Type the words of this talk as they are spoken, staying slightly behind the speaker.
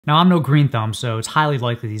Now, I'm no green thumb, so it's highly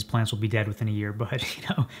likely these plants will be dead within a year, but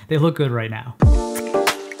they look good right now.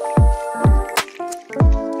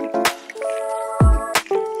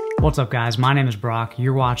 What's up guys, my name is Brock,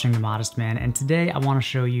 you're watching The Modest Man, and today I want to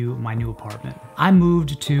show you my new apartment. I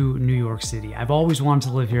moved to New York City. I've always wanted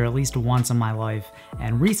to live here at least once in my life,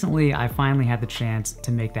 and recently I finally had the chance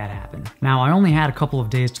to make that happen. Now, I only had a couple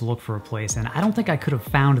of days to look for a place, and I don't think I could have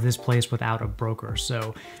found this place without a broker,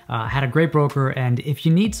 so I had a great broker, and if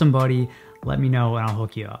you need somebody, let me know and I'll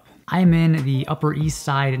hook you up. I am in the Upper East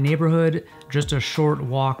Side neighborhood, just a short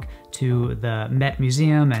walk to the Met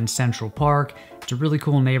Museum and Central Park. It's a really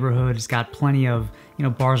cool neighborhood. It's got plenty of,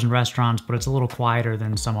 bars and restaurants, but it's a little quieter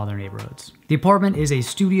than some other neighborhoods. The apartment is a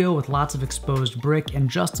studio with lots of exposed brick and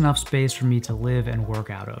just enough space for me to live and work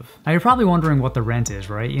out of. Now you're probably wondering what the rent is,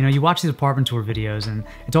 right? You watch these apartment tour videos and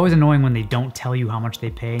it's always annoying when they don't tell you how much they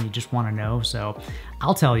pay and you just want to know. So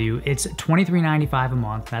I'll tell you, it's $23.95 a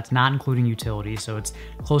month. That's not including utilities, so it's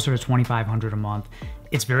closer to $2,500 a month.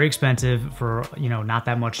 It's very expensive for, not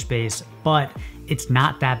that much space, but it's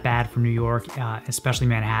not that bad for New York, especially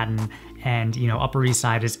Manhattan. And, Upper East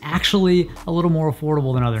Side is actually a little more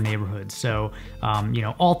affordable than other neighborhoods. So,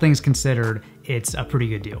 all things considered, it's a pretty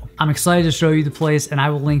good deal. I'm excited to show you the place, and I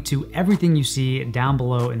will link to everything you see down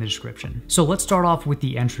below in the description. So let's start off with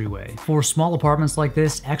the entryway. For small apartments like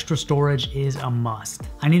this, extra storage is a must.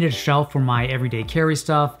 I needed a shelf for my everyday carry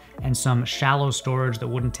stuff and some shallow storage that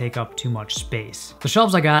wouldn't take up too much space. The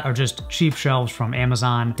shelves I got are just cheap shelves from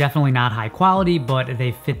Amazon. Definitely not high quality, but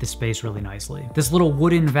they fit the space really nicely. This little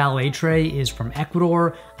wooden valet tray is from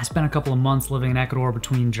Ecuador. I spent a couple of months living in Ecuador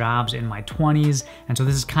between jobs in my 20s, and so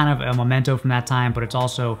this is kind of a memento from that time, but it's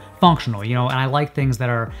also functional, and I like things that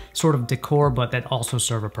are sort of decor, but that also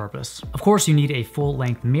serve a purpose. Of course, you need a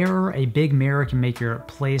full-length mirror. A big mirror can make your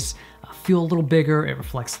place feel a little bigger, it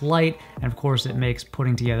reflects light, and of course it makes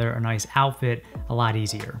putting together a nice outfit a lot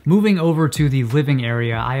easier. Moving over to the living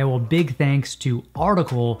area, I owe a big thanks to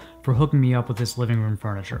Article for hooking me up with this living room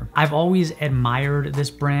furniture. I've always admired this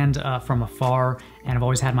brand from afar, and I've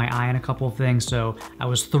always had my eye on a couple of things, so I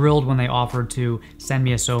was thrilled when they offered to send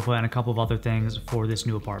me a sofa and a couple of other things for this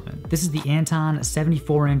new apartment. This is the Anton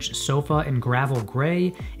 74-inch sofa in gravel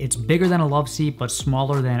gray. It's bigger than a love seat, but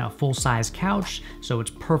smaller than a full-size couch, so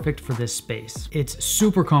it's perfect for this space. It's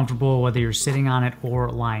super comfortable whether you're sitting on it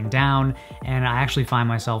or lying down, and I actually find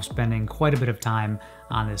myself spending quite a bit of time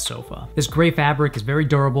on this sofa. This gray fabric is very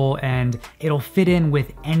durable and it'll fit in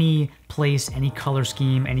with any place, any color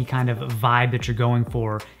scheme, any kind of vibe that you're going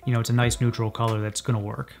for. It's a nice neutral color that's gonna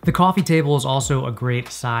work. The coffee table is also a great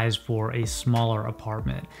size for a smaller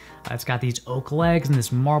apartment. It's got these oak legs and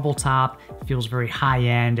this marble top. It feels very high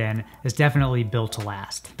end and is definitely built to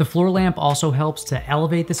last. The floor lamp also helps to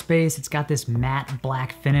elevate the space. It's got this matte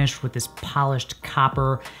black finish with this polished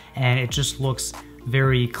copper, and it just looks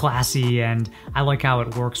very classy, and I like how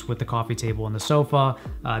it works with the coffee table and the sofa.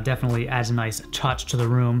 Definitely adds a nice touch to the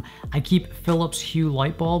room. I keep Philips Hue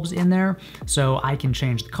light bulbs in there so I can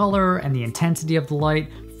change the color and the intensity of the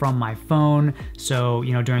light from my phone. So,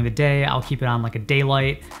 during the day, I'll keep it on like a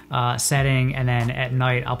daylight setting, and then at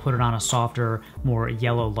night, I'll put it on a softer, more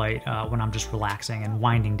yellow light when I'm just relaxing and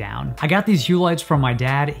winding down. I got these Hue lights from my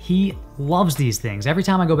dad. He loves these things. Every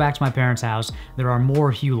time I go back to my parents' house, there are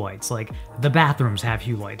more Hue lights. Like the bathrooms have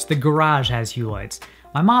Hue lights, the garage has Hue lights.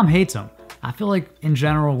 My mom hates them. I feel like in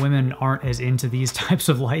general, women aren't as into these types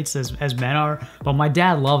of lights as men are, but my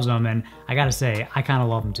dad loves them, and I gotta say, I kinda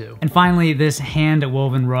love them too. And finally, this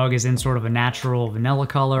hand-woven rug is in sort of a natural vanilla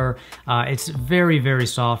color. It's very, very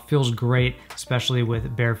soft, feels great, especially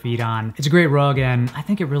with bare feet on. It's a great rug, and I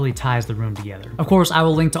think it really ties the room together. Of course, I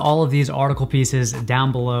will link to all of these Article pieces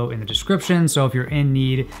down below in the description, so if you're in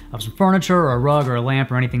need of some furniture or a rug or a lamp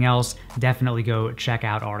or anything else, definitely go check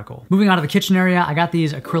out Article. Moving on to the kitchen area, I got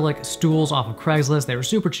these acrylic stools off of Craigslist. They were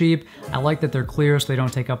super cheap. I like that they're clear so they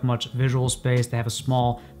don't take up much visual space. They have a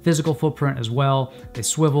small physical footprint as well. They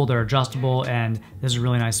swivel, they're adjustable, and this is a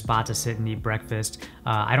really nice spot to sit and eat breakfast.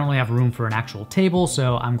 I don't really have room for an actual table,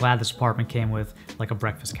 so I'm glad this apartment came with like a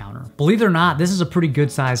breakfast counter. Believe it or not, this is a pretty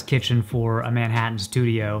good sized kitchen for a Manhattan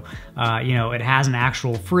studio. It has an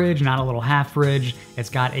actual fridge, not a little half fridge. It's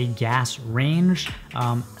got a gas range.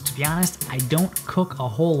 To be honest, I don't cook a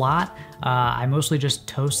whole lot. I mostly just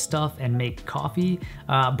toast stuff and make coffee.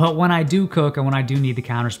 But when I do cook and when I do need the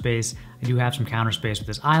counter space, I do have some counter space with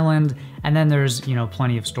this island, and then there's, you know,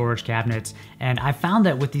 plenty of storage cabinets. And I found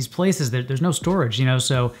that with these places, there's no storage, you know,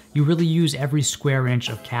 so you really use every square inch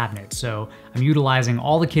of cabinet. So I'm utilizing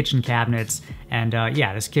all the kitchen cabinets, and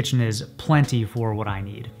yeah, this kitchen is plenty for what I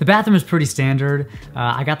need. The bathroom is pretty standard.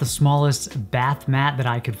 I got the smallest bath mat that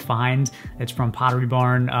I could find. It's from Pottery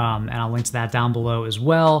Barn, and I'll link to that down below as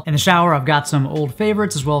well. In the shower, I've got some old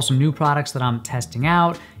favorites as well as some new products that I'm testing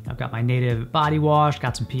out. I've got my Native body wash,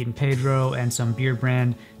 got some Pete and Pedro, and some Beard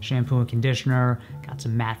Brand shampoo and conditioner, got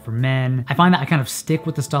some Matte for Men. I find that I kind of stick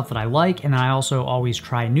with the stuff that I like, and then I also always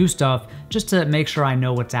try new stuff just to make sure I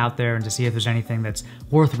know what's out there and to see if there's anything that's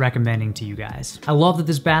worth recommending to you guys. I love that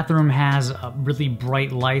this bathroom has really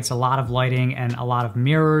bright lights, a lot of lighting, and a lot of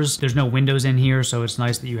mirrors. There's no windows in here, so it's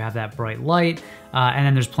nice that you have that bright light. And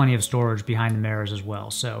then there's plenty of storage behind the mirrors as well.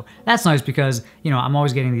 So that's nice because, you know, I'm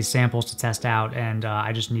always getting these samples to test out, and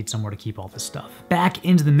I just need somewhere to keep all this stuff. Back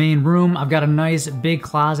into the main room, I've got a nice big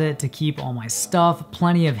closet to keep all my stuff,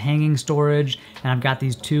 plenty of hanging storage, and I've got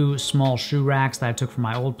these 2 small shoe racks that I took from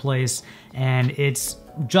my old place, and it's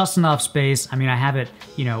just enough space. I mean, I have it,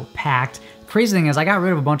 you know, packed. Crazy thing is I got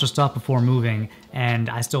rid of a bunch of stuff before moving, and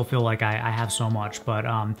I still feel like I have so much, but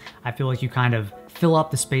I feel like you kind of fill up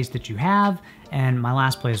the space that you have, and my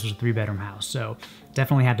last place was a 3-bedroom house, so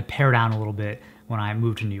definitely had to pare down a little bit when I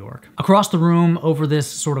moved to New York. Across the room, over this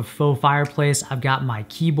sort of faux fireplace, I've got my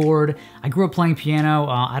keyboard. I grew up playing piano.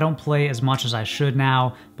 I don't play as much as I should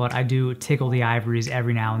now, but I do tickle the ivories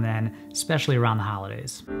every now and then, especially around the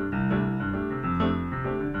holidays.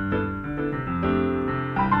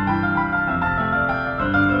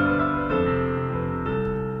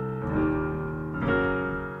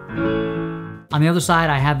 On the other side,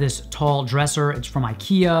 I have this tall dresser. It's from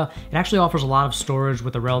IKEA. It actually offers a lot of storage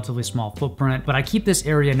with a relatively small footprint, but I keep this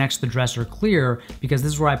area next to the dresser clear because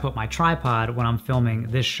this is where I put my tripod when I'm filming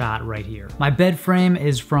this shot right here. My bed frame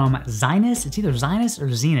is from Zinus. It's either Zinus or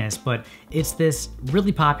Zenus, but it's this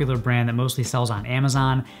really popular brand that mostly sells on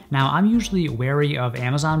Amazon. Now, I'm usually wary of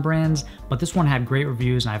Amazon brands, but this one had great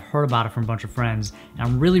reviews and I've heard about it from a bunch of friends, and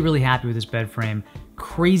I'm really, really happy with this bed frame.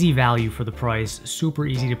 Crazy value for the price, super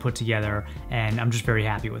easy to put together, and I'm just very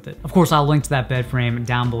happy with it. Of course, I'll link to that bed frame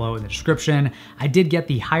down below in the description. I did get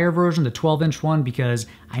the higher version, the 12-inch one, because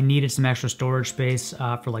I needed some extra storage space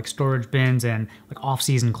for like storage bins and like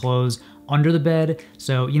off-season clothes under the bed.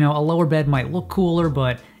 So, you know, a lower bed might look cooler,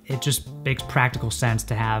 but it just makes practical sense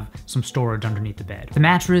to have some storage underneath the bed. The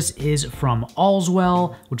mattress is from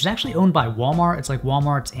Allswell, which is actually owned by Walmart. It's like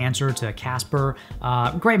Walmart's answer to Casper.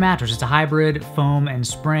 Great mattress. It's a hybrid foam and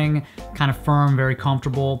spring, kind of firm, very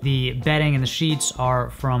comfortable. The bedding and the sheets are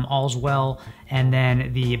from Allswell, and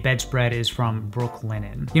then the bedspread is from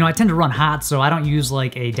Brooklinen. You know, I tend to run hot, so I don't use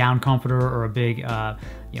like a down comforter or a big,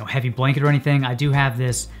 you know, heavy blanket or anything. I do have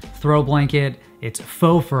this throw blanket. It's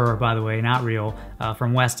faux fur, by the way, not real,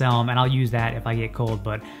 from West Elm, and I'll use that if I get cold.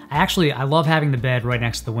 But I love having the bed right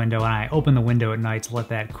next to the window, and I open the window at night to let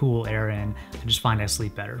that cool air in. I just find I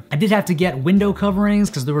sleep better. I did have to get window coverings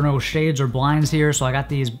because there were no shades or blinds here, so I got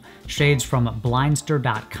these shades from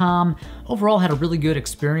blindster.com. Overall, had a really good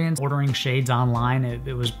experience ordering shades online.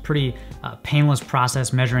 It was pretty painless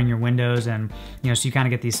process measuring your windows, and you know, so you kind of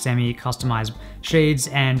get these semi-customized shades,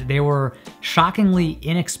 and they were shockingly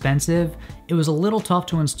inexpensive. It was a little tough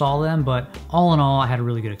to install them, but all in all, I had a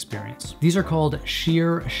really good experience. These are called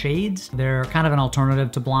sheer shades. They're kind of an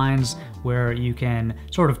alternative to blinds where you can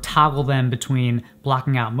sort of toggle them between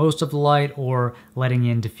blocking out most of the light or letting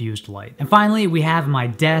in diffused light. And finally, we have my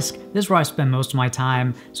desk. This is where I spend most of my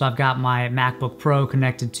time. So I've got my MacBook Pro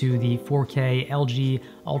connected to the 4K LG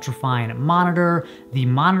ultrafine monitor. The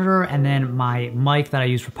monitor and then my mic that I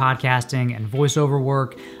use for podcasting and voiceover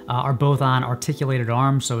work are both on articulated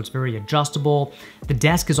arms, so it's very adjustable. The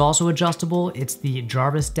desk is also adjustable. It's the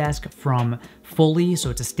Jarvis desk from Fully, so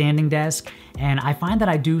it's a standing desk, and I find that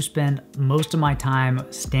I do spend most of my time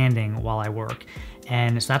standing while I work.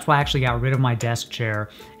 And so that's why I actually got rid of my desk chair.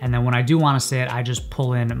 And then when I do want to sit, I just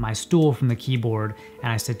pull in my stool from the keyboard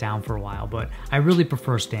and I sit down for a while, but I really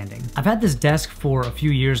prefer standing. I've had this desk for a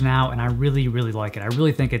few years now and I really, really like it. I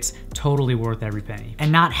really think it's totally worth every penny.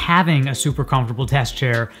 And not having a super comfortable desk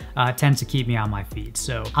chair tends to keep me on my feet.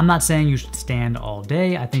 So I'm not saying you should stand all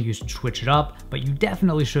day. I think you should switch it up, but you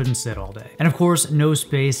definitely shouldn't sit all day. And of course, no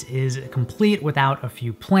space is complete without a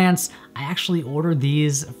few plants. I actually ordered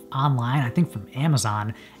these online, I think from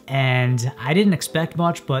Amazon, and I didn't expect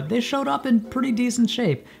much, but they showed up in pretty decent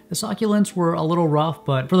shape. The succulents were a little rough,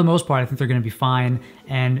 but for the most part, I think they're gonna be fine.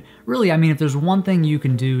 And really, I mean, if there's one thing you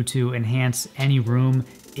can do to enhance any room,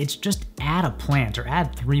 it's just add a plant or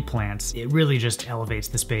add 3 plants. It really just elevates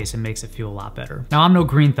the space and makes it feel a lot better. Now, I'm no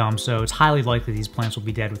green thumb, so it's highly likely these plants will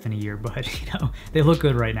be dead within a year, but they look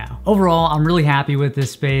good right now. Overall, I'm really happy with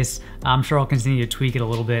this space. I'm sure I'll continue to tweak it a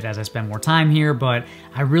little bit as I spend more time here, but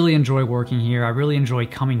I really enjoy working here. I really enjoy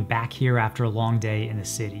coming back here after a long day in the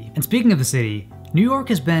city. And speaking of the city, New York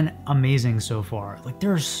has been amazing so far. Like,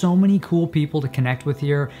 there are so many cool people to connect with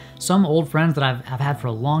here. Some old friends that I've had for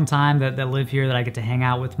a long time that live here that I get to hang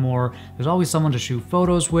out with more. There's always someone to shoot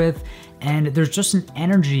photos with, and there's just an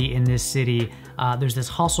energy in this city. There's this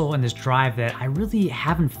hustle and this drive that I really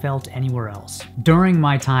haven't felt anywhere else. During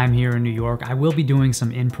my time here in New York, I will be doing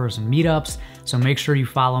some in-person meetups, so make sure you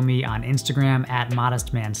follow me on Instagram at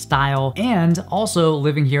ModestManStyle. And also,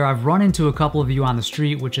 living here, I've run into a couple of you on the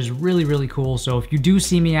street, which is really, really cool. So if you do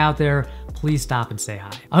see me out there, please stop and say hi.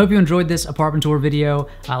 I hope you enjoyed this apartment tour video.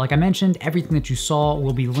 Like I mentioned, everything that you saw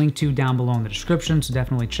will be linked to down below in the description, so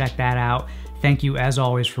definitely check that out. Thank you as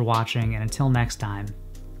always for watching, and until next time,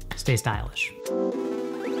 stay stylish.